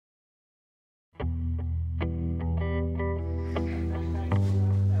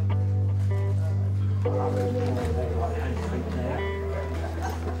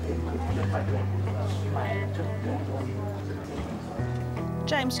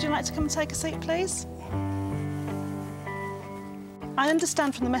James, would you like to come and take a seat, please? I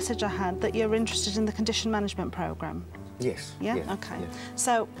understand from the message I had that you're interested in the condition management programme. Yes. Yeah? Yeah, OK. yeah.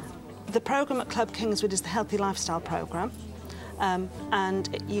 So, the programme at Club Kingswood is the Healthy Lifestyle programme,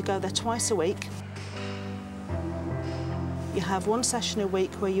 and you go there twice a week. You have one session a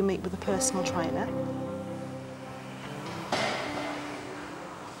week where you meet with a personal trainer.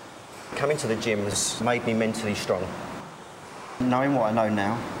 Coming to the gym has made me mentally strong. Knowing what I know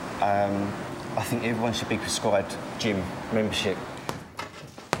now, I think everyone should be prescribed gym membership.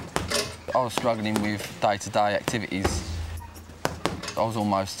 I was struggling with day-to-day activities. I was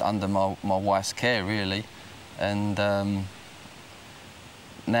almost under my wife's care, really, and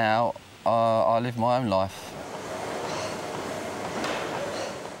now I live my own life.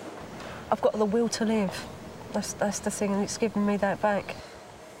 I've got the will to live. That's the thing, and it's given me that back.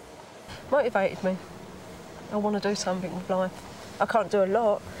 Motivated me. I want to do something with life. I can't do a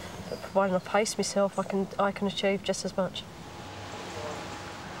lot, but providing I pace myself, I can achieve just as much.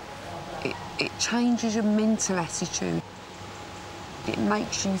 It changes your mental attitude. It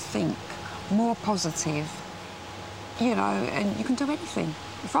makes you think more positive, you know, and you can do anything.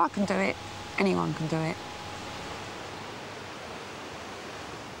 If I can do it, anyone can do it.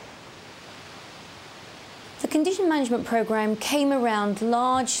 The condition management programme came around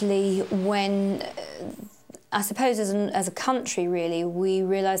largely when, I suppose as a country really, we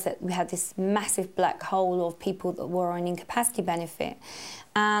realised that we had this massive black hole of people that were on incapacity benefit,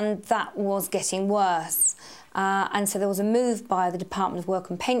 and that was getting worse. And so there was a move by the Department of Work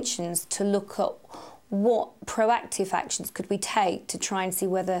and Pensions to look at what proactive actions could we take to try and see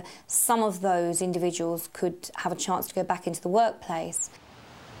whether some of those individuals could have a chance to go back into the workplace.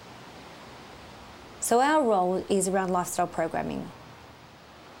 So our role is around lifestyle programming.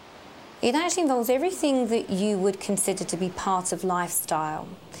 It actually involves everything that you would consider to be part of lifestyle.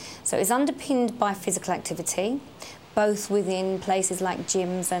 So it's underpinned by physical activity, both within places like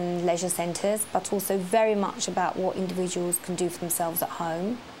gyms and leisure centres, but also very much about what individuals can do for themselves at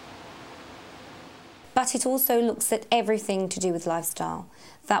home. But it also looks at everything to do with lifestyle.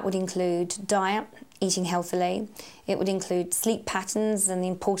 That would include diet, eating healthily. It would include sleep patterns and the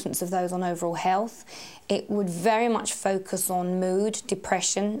importance of those on overall health. It would very much focus on mood,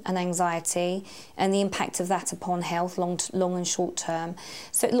 depression and anxiety and the impact of that upon health, long and short term.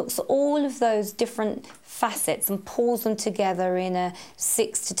 So it looks at all of those different facets and pulls them together in a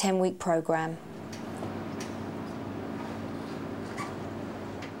 6 to 10 week programme.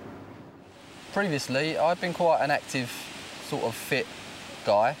 Previously, I'd been quite an active, sort of fit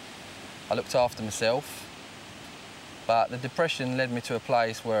guy. I looked after myself, but the depression led me to a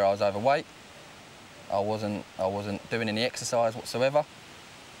place where I was overweight. I wasn't doing any exercise whatsoever,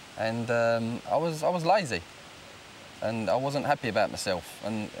 and I was lazy, and I wasn't happy about myself,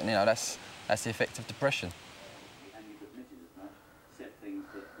 and you know that's the effect of depression. And you've admitted as much, said things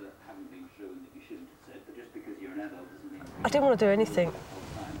that haven't been true and that you shouldn't have said, but just because you're an adult doesn't mean... I didn't want to do anything.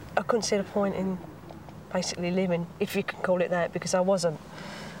 I couldn't see the point in basically living, if you can call it that, because I wasn't.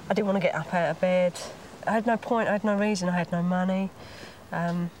 I didn't want to get up out of bed. I had no point, I had no reason, I had no money.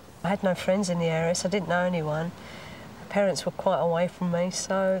 I had no friends in the area, so I didn't know anyone. My parents were quite away from me,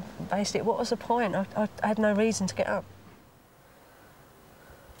 so basically, what was the point? I had no reason to get up.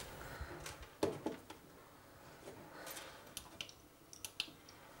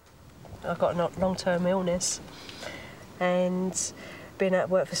 I got a long-term illness, and being out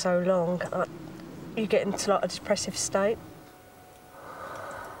of work for so long, you get into like a depressive state.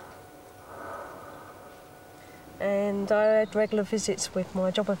 And I had regular visits with my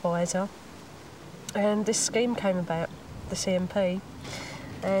job advisor, and this scheme came about, the CMP,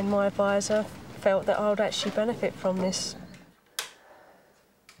 and my advisor felt that I would actually benefit from this.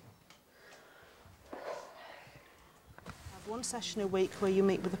 One session a week where you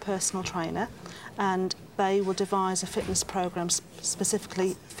meet with a personal trainer, and they will devise a fitness programme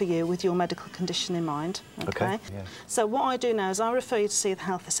specifically for you with your medical condition in mind. Okay. Yeah. So what I do now is I refer you to see the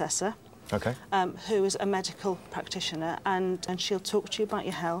health assessor, Okay. who is a medical practitioner, and she'll talk to you about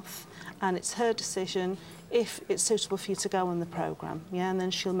your health, and it's her decision if it's suitable for you to go on the programme. Yeah, and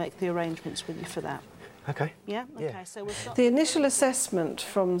then she'll make the arrangements with you for that. Okay. Yeah? Okay, Yeah. so we've got... The initial assessment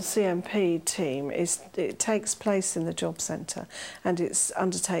from the CMP team it takes place in the job centre, and it's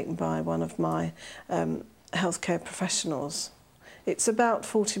undertaken by one of my healthcare professionals. It's about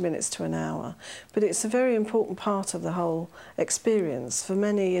 40 minutes to an hour, but it's a very important part of the whole experience. For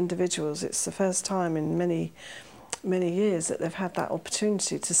many individuals, it's the first time in many years that they've had that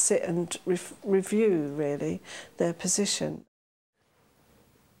opportunity to sit and review, really, their position.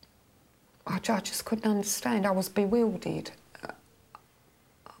 I just couldn't understand. I was bewildered.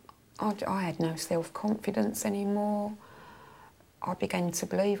 I had no self-confidence anymore. I began to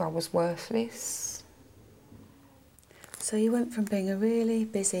believe I was worthless. So you went from being a really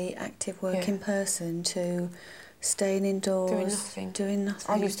busy, active working person to staying indoors, doing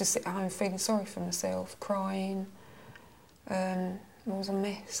nothing. I used to sit at home feeling sorry for myself, crying. It was a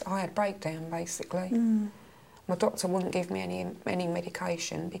mess. I had a breakdown, basically. My doctor wouldn't give me any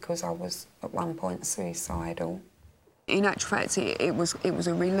medication because I was at one point suicidal. In actual fact, it was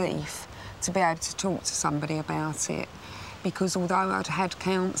a relief to be able to talk to somebody about it, because although I'd had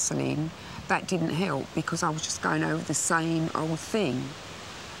counselling, that didn't help because I was just going over the same old thing.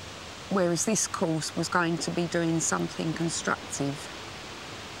 Whereas this course was going to be doing something constructive.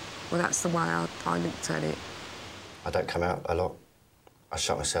 Well, that's the way I looked at it. I don't come out a lot. I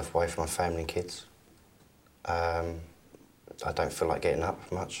shut myself away from my family and kids. I don't feel like getting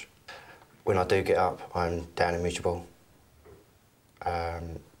up much. When I do get up, I'm down and miserable.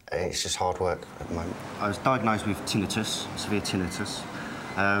 It's just hard work at the moment. I was diagnosed with tinnitus, severe tinnitus,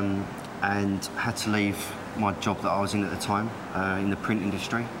 and had to leave my job that I was in at the time, in the print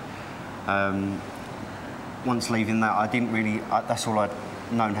industry. Once leaving that, I didn't really... that's all I'd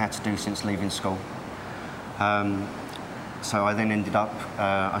known how to do since leaving school. So I then ended up,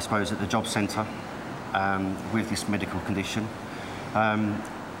 I suppose, at the job centre with this medical condition.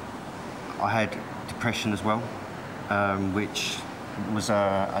 I had depression as well, which was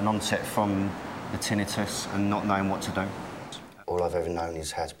an onset from the tinnitus and not knowing what to do. All I've ever known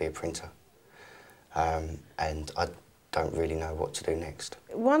is how to be a printer, and I don't really know what to do next.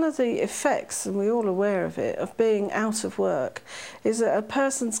 One of the effects, and we're all aware of it, of being out of work is that a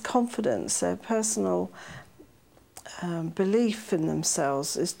person's confidence, their personal belief in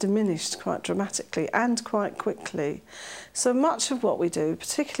themselves is diminished quite dramatically and quite quickly. So much of what we do,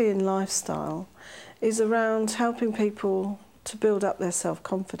 particularly in lifestyle, is around helping people to build up their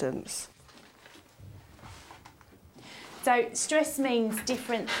self-confidence. So stress means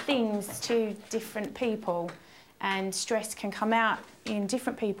different things to different people, and stress can come out in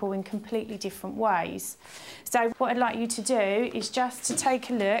different people in completely different ways. So what I'd like you to do is just to take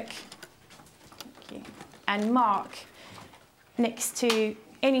a look and mark next to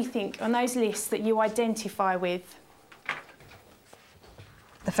anything on those lists that you identify with.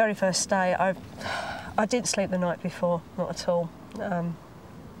 The very first day, I didn't sleep the night before, not at all. I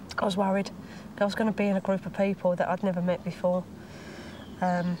was worried. I was going to be in a group of people that I'd never met before,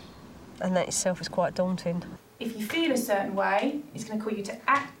 and that itself is quite daunting. If you feel a certain way, it's going to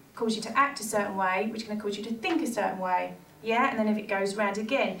cause you to act a certain way, which is going to cause you to think a certain way. Yeah, and then if it goes round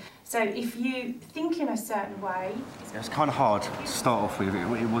again. So if you think in a certain way... It's kind of hard to start off with.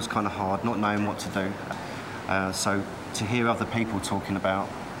 It was kind of hard, not knowing what to do. So to hear other people talking about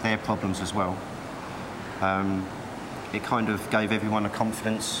their problems as well, it kind of gave everyone a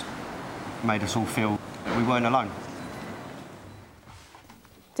confidence, made us all feel that we weren't alone.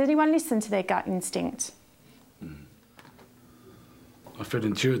 Did anyone listen to their gut instinct? I feel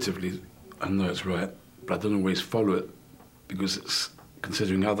intuitively I know it's right, but I don't always follow it because it's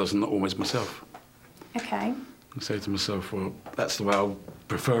considering others and not always myself. Okay. I say to myself, well, that's the way I'll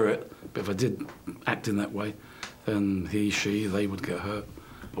prefer it, but if I did act in that way, then he, she, they would get hurt,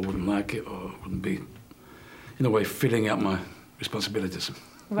 or wouldn't like it, or wouldn't be, in a way, filling out my responsibilities.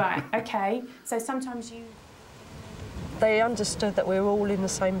 Right, OK. So sometimes you... They understood that we were all in the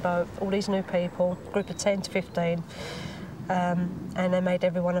same boat, all these new people, group of 10 to 15, and they made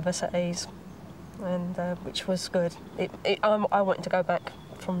every one of us at ease, and which was good. I wanted to go back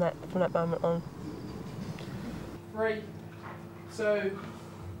from that moment on. 3, 2,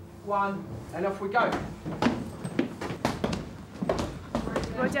 1, and off we go.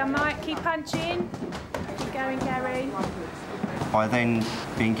 Well done, Mike. Keep punching. Keep going, Gary. By then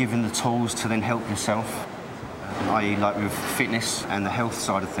being given the tools to then help yourself, i.e. like with fitness and the health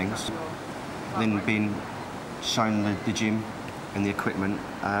side of things, then being shown the gym and the equipment,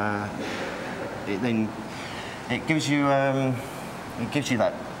 it gives you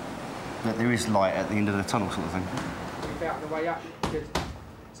that there is light at the end of the tunnel sort of thing. Keep out of the way up. Good.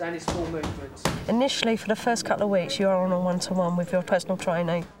 It's only small movements. Initially, for the first couple of weeks, you are on a one-to-one with your personal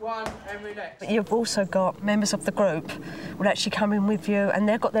trainer. 1 and relax. But you've also got members of the group will actually come in with you, and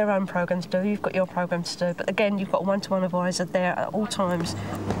they've got their own program to do. You've got your program to do. But again, you've got a one-to-one advisor there at all times.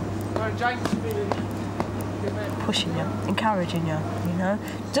 James, pushing you, encouraging you, you know.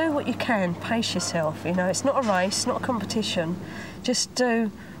 Do what you can, pace yourself, you know. It's not a race, not a competition. Just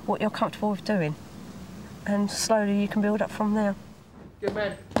do what you're comfortable with doing. And slowly you can build up from there. Good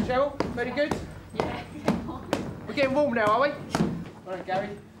man. Cheryl, very good? Yeah. We're getting warm now, are we? All right, Gary.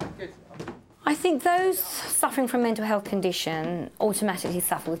 Good. I think those suffering from a mental health condition automatically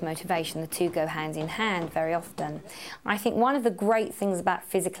suffer with motivation. The two go hand in hand very often. I think one of the great things about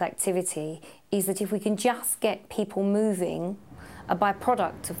physical activity is that if we can just get people moving, a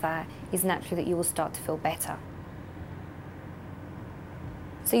byproduct of that is naturally that you will start to feel better.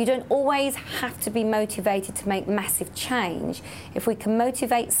 So you don't always have to be motivated to make massive change. If we can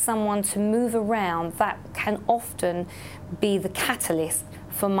motivate someone to move around, that can often be the catalyst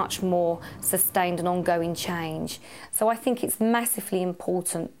for much more sustained and ongoing change. So I think it's massively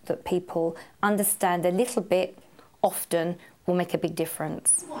important that people understand a little bit often will make a big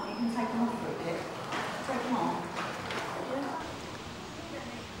difference. What, you can take them off for a bit? Take them off.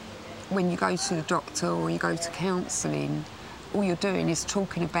 When you go to the doctor or you go to counselling, all you're doing is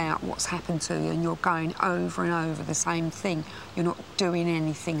talking about what's happened to you and you're going over and over the same thing. You're not doing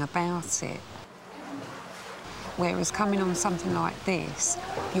anything about it. Whereas coming on something like this,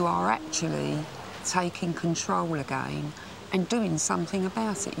 you are actually taking control again and doing something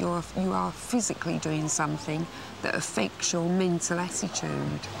about it. You are physically doing something that affects your mental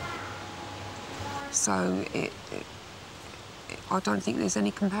attitude. So I don't think there's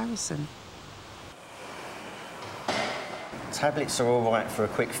any comparison. Tablets are all right for a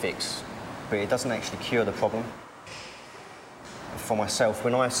quick fix, but it doesn't actually cure the problem. For myself,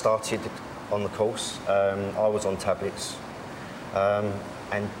 when I started on the course, I was on tablets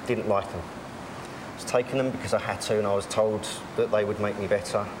and didn't like them. I was taking them because I had to, and I was told that they would make me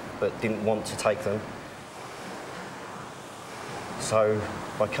better, but didn't want to take them. So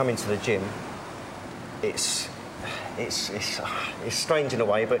by coming to the gym, it's strange in a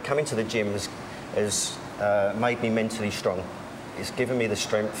way, but coming to the gym has made me mentally strong. It's given me the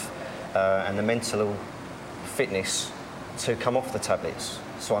strength and the mental fitness to come off the tablets.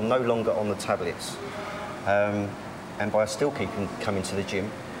 So I'm no longer on the tablets. And by still keeping coming to the gym,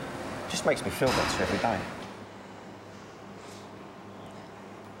 it just makes me feel better every day.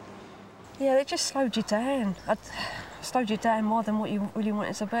 Yeah, it just slowed you down. It slowed you down more than what you really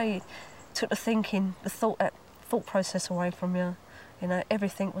wanted to be. It took the thinking, the thought process away from you. You know,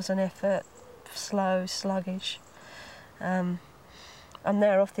 everything was an effort, slow, sluggish. I'm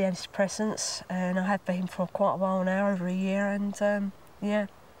now off the antidepressants, and I have been for quite a while now, over a year, and yeah,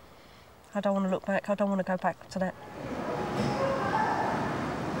 I don't want to look back. I don't want to go back to that.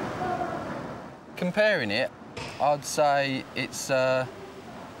 Comparing it, I'd say it's a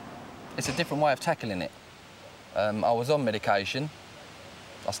different way of tackling it. I was on medication,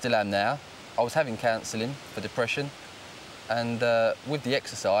 I still am now. I was having counselling for depression, and with the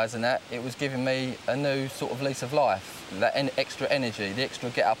exercise and that, it was giving me a new sort of lease of life, that extra energy, the extra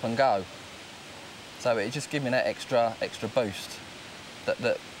get up and go. So it just gave me that extra boost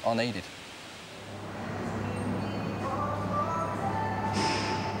that I needed.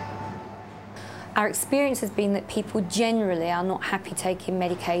 Our experience has been that people generally are not happy taking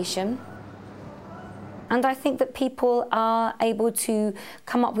medication. And I think that people are able to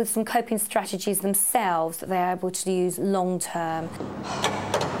come up with some coping strategies themselves that they're able to use long term.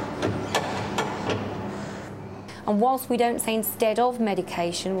 And whilst we don't say instead of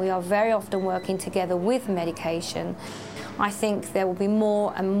medication, we are very often working together with medication. I think there will be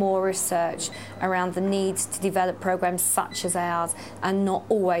more and more research around the needs to develop programs such as ours and not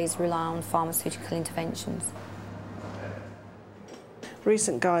always rely on pharmaceutical interventions.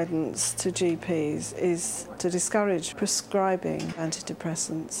 Recent guidance to GPs is to discourage prescribing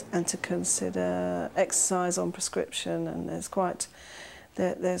antidepressants and to consider exercise on prescription, and there's quite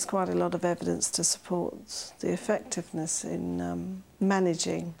a lot of evidence to support the effectiveness in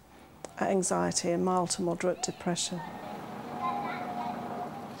managing anxiety and mild to moderate depression.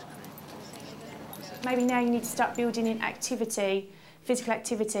 Maybe now you need to start building in activity, physical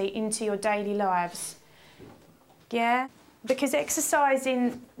activity, into your daily lives. Yeah? Because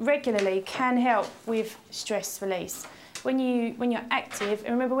exercising regularly can help with stress release. When you're active,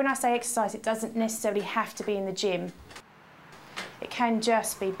 and remember when I say exercise, it doesn't necessarily have to be in the gym. It can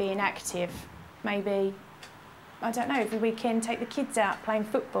just be being active. Maybe, I don't know, every weekend take the kids out playing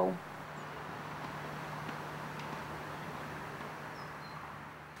football.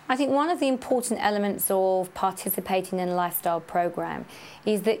 I think one of the important elements of participating in a lifestyle program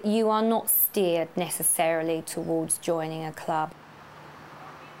is that you are not steered necessarily towards joining a club.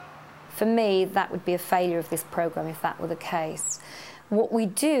 For me, that would be a failure of this program if that were the case. What we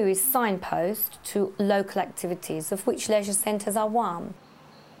do is signpost to local activities, of which leisure centres are one.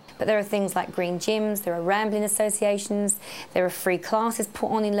 But there are things like green gyms, there are rambling associations, there are free classes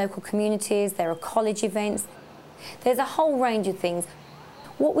put on in local communities, there are college events. There's a whole range of things.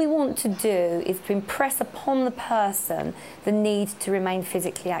 What we want to do is to impress upon the person the need to remain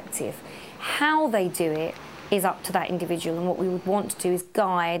physically active. How they do it is up to that individual, and what we would want to do is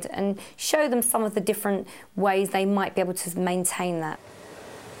guide and show them some of the different ways they might be able to maintain that.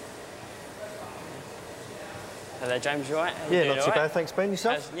 Hello James, you alright? Yeah, not too bad, thanks Ben.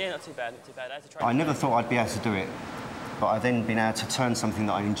 Yourself? Yeah, not too bad, not too bad. I never thought I'd be able to do it, but I've then been able to turn something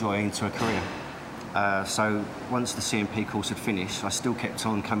that I enjoy into a career. So once the CMP course had finished, I still kept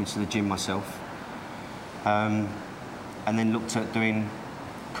on coming to the gym myself, and then looked at doing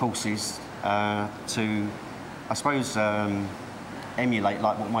courses to, I suppose, emulate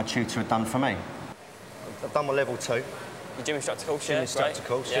like what my tutor had done for me. I've done my level 2. Your gym instructor course, Gym instructor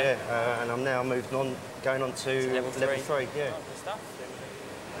course, yeah. And I'm now moved on, going on to level 3, yeah. Oh, good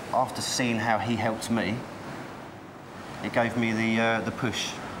stuff. After seeing how he helped me, it gave me the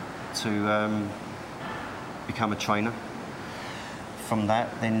push to become a trainer. From that,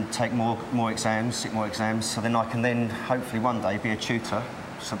 then take more exams, sit more exams, so then I can then hopefully one day be a tutor,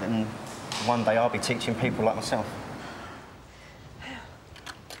 so then one day I'll be teaching people like myself.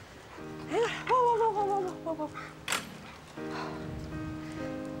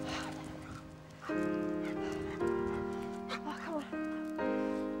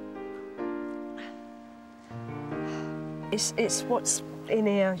 It's what's in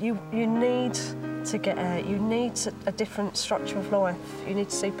here. You need to get out. You need a different structure of life. You need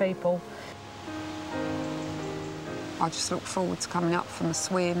to see people. I just look forward to coming up from a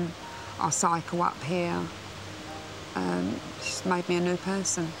swim. I cycle up here. It's just made me a new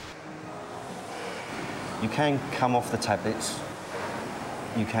person. You can come off the tablets.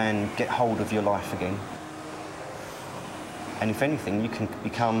 You can get hold of your life again. And if anything, you can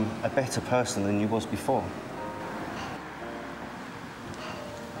become a better person than you was before.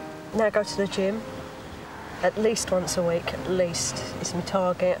 Now I go to the gym at least once a week, at least. It's my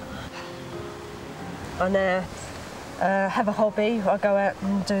target. I now have a hobby. I go out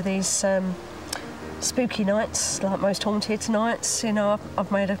and do these spooky nights, like Most Haunted nights. You know,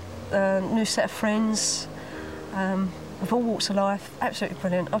 I've made a new set of friends with all walks of life. Absolutely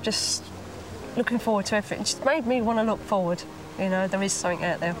brilliant. I'm just looking forward to everything. It just made me want to look forward. You know, there is something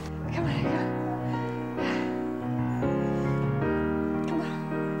out there. Come on.